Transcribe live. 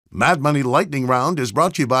Mad Money Lightning Round is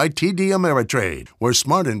brought to you by TD Ameritrade, where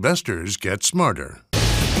smart investors get smarter.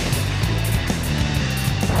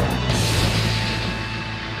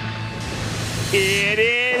 It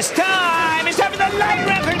is time! It's time for the lightning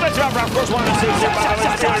round! Of course, one of the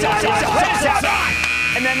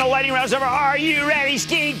and then the lightning round's over. Are you ready,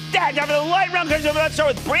 Ski? Time for the lightning round comes over. Let's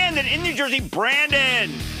start with Brandon in New Jersey.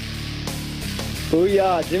 Brandon!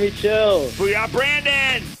 Booyah, Jimmy Chill. Booyah,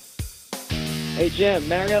 Brandon! Hey, Jim,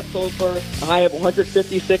 Marriott sold for a high of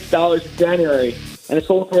 $156 in January, and it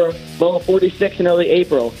sold for low of $46 in early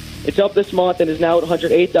April. It's up this month and is now at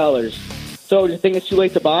 $108. So do you think it's too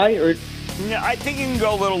late to buy, or? No, I think you can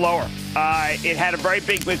go a little lower. It had a very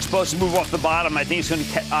big explosive move off the bottom. I think it's going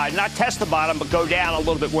to not test the bottom, but go down a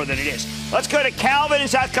little bit more than it is. Let's go to Calvin in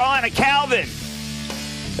South Carolina. Calvin.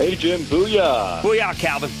 Hey, Jim. Booyah. Booyah,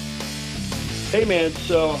 Calvin. Hey, man.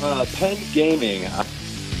 So, Penn Gaming.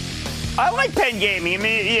 I like Penn Gaming. I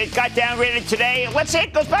mean, it got downgraded today. Let's say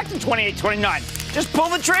it goes back to 28, 29. Just pull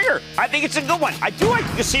the trigger. I think it's a good one. I do like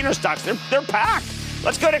the casino stocks. They're packed.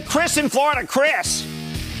 Let's go to Chris in Florida. Chris.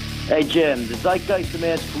 Hey, Jim, the zeitgeist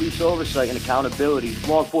demands police oversight and accountability.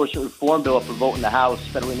 Law enforcement reform bill for vote in the House,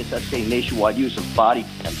 federally necessitating nationwide use of body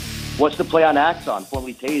cams. What's the play on Axon,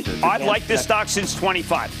 formerly Taser? I've liked this stock since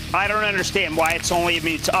 25. I don't understand why it's only,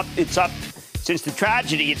 it's up since the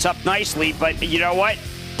tragedy. It's up nicely, but you know what?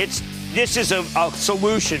 This is a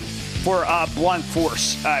solution for blunt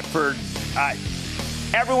force.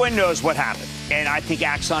 Everyone knows what happened, and I think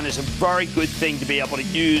Axon is a very good thing to be able to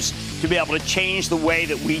use to be able to change the way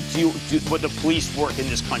that we do with the police work in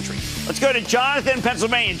this country. Let's go to Jonathan in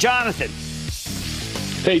Pennsylvania. Jonathan.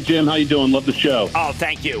 Hey, Jim. How you doing? Love the show. Oh,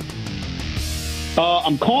 thank you.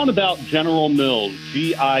 I'm calling about General Mills,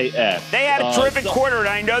 GIS. They had a terrific quarter, and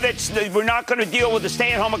I know that we're not going to deal with the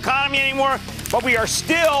stay-at-home economy anymore, but we are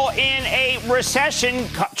still in a recession,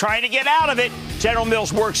 trying to get out of it. General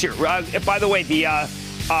Mills works here. By the way, the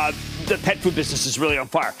pet food business is really on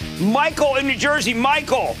fire. Michael in New Jersey.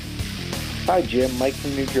 Michael. Hi, Jim. Mike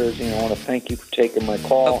from New Jersey. I want to thank you for taking my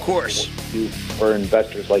call. Of course. You for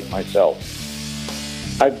investors like myself.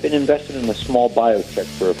 I've been invested in a small biotech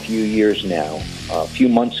for a few years now. A few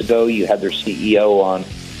months ago, you had their CEO on,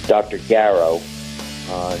 Dr. Garrow.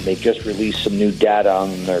 They just released some new data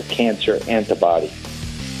on their cancer antibody.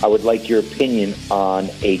 I would like your opinion on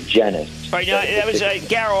Agenus. Right, now, that was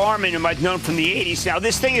Garo Arman, whom I've known from the 80s. Now,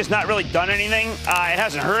 this thing has not really done anything. It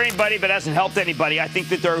hasn't hurt anybody, but hasn't helped anybody. I think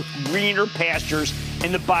that there are greener pastures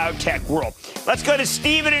in the biotech world. Let's go to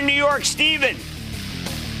Stephen in New York. Stephen.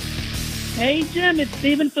 Hey, Jim, it's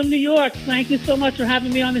Stephen from New York. Thank you so much for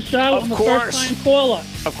having me on the show. Of I'm course. a first-time caller.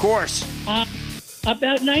 Of course.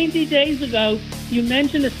 About 90 days ago, you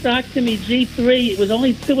mentioned a stock to me, G3. It was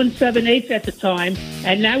only 2 7/8 at the time,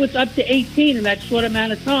 and now it's up to 18 in that short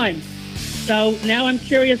amount of time. So now I'm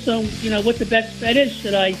curious on, what the best bet is.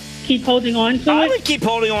 Should I keep holding on to it? I would keep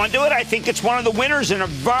holding on to it. I think it's one of the winners in a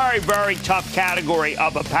very, very tough category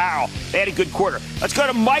of apparel. They had a good quarter. Let's go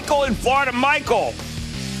to Michael in Florida. Michael.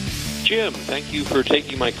 Jim, thank you for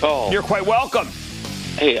taking my call. You're quite welcome.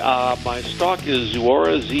 Hey, my stock is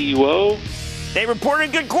Zuora, ZUO. They reported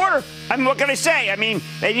a good quarter. I mean, what can I say? I mean,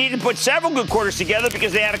 they need to put several good quarters together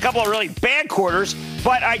because they had a couple of really bad quarters.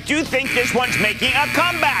 But I do think this one's making a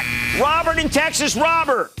comeback. Robert in Texas.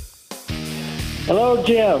 Robert. Hello,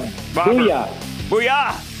 Jim. Robert. Booyah.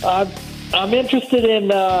 Booyah. I'm interested in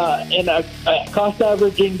cost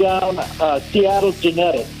averaging down Seattle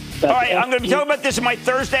Genetics. All right, I'm going to be talking about this in my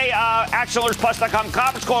Thursday ActionAlertsPlus.com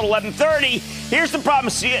conference call at 11:30. Here's the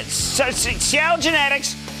problem. Seattle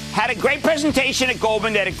Genetics had a great presentation at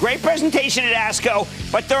Goldman. They had a great presentation at ASCO.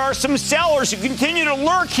 But there are some sellers who continue to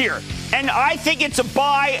lurk here. And I think it's a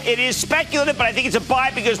buy. It is speculative, but I think it's a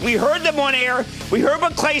buy because we heard them on air. We heard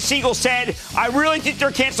what Clay Siegel said. I really think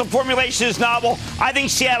their canceled formulation is novel. I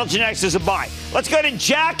think Seattle Genetics is a buy. Let's go to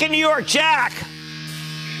Jack in New York. Jack.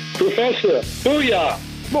 Professor, booyah.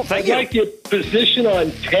 Well, thank you. I'd like your position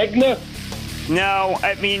on Tegna. No,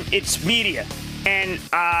 I mean, it's media. And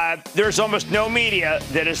there's almost no media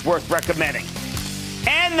that is worth recommending.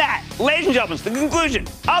 And that, ladies and gentlemen, is the conclusion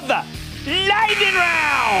of the Lightning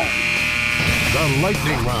Round. The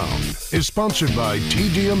Lightning Round is sponsored by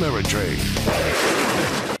TD Ameritrade.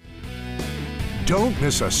 Don't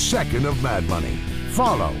miss a second of Mad Money.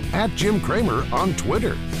 Follow @Jim Cramer on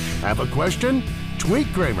Twitter. Have a question?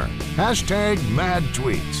 Tweet Cramer.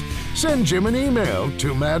 #MadTweets. Send Jim an email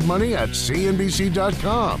to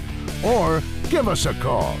madmoney@cnbc.com or give us a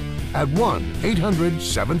call at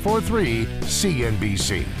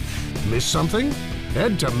 1-800-743-CNBC. Miss something?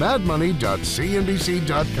 Head to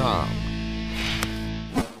madmoney.cnbc.com.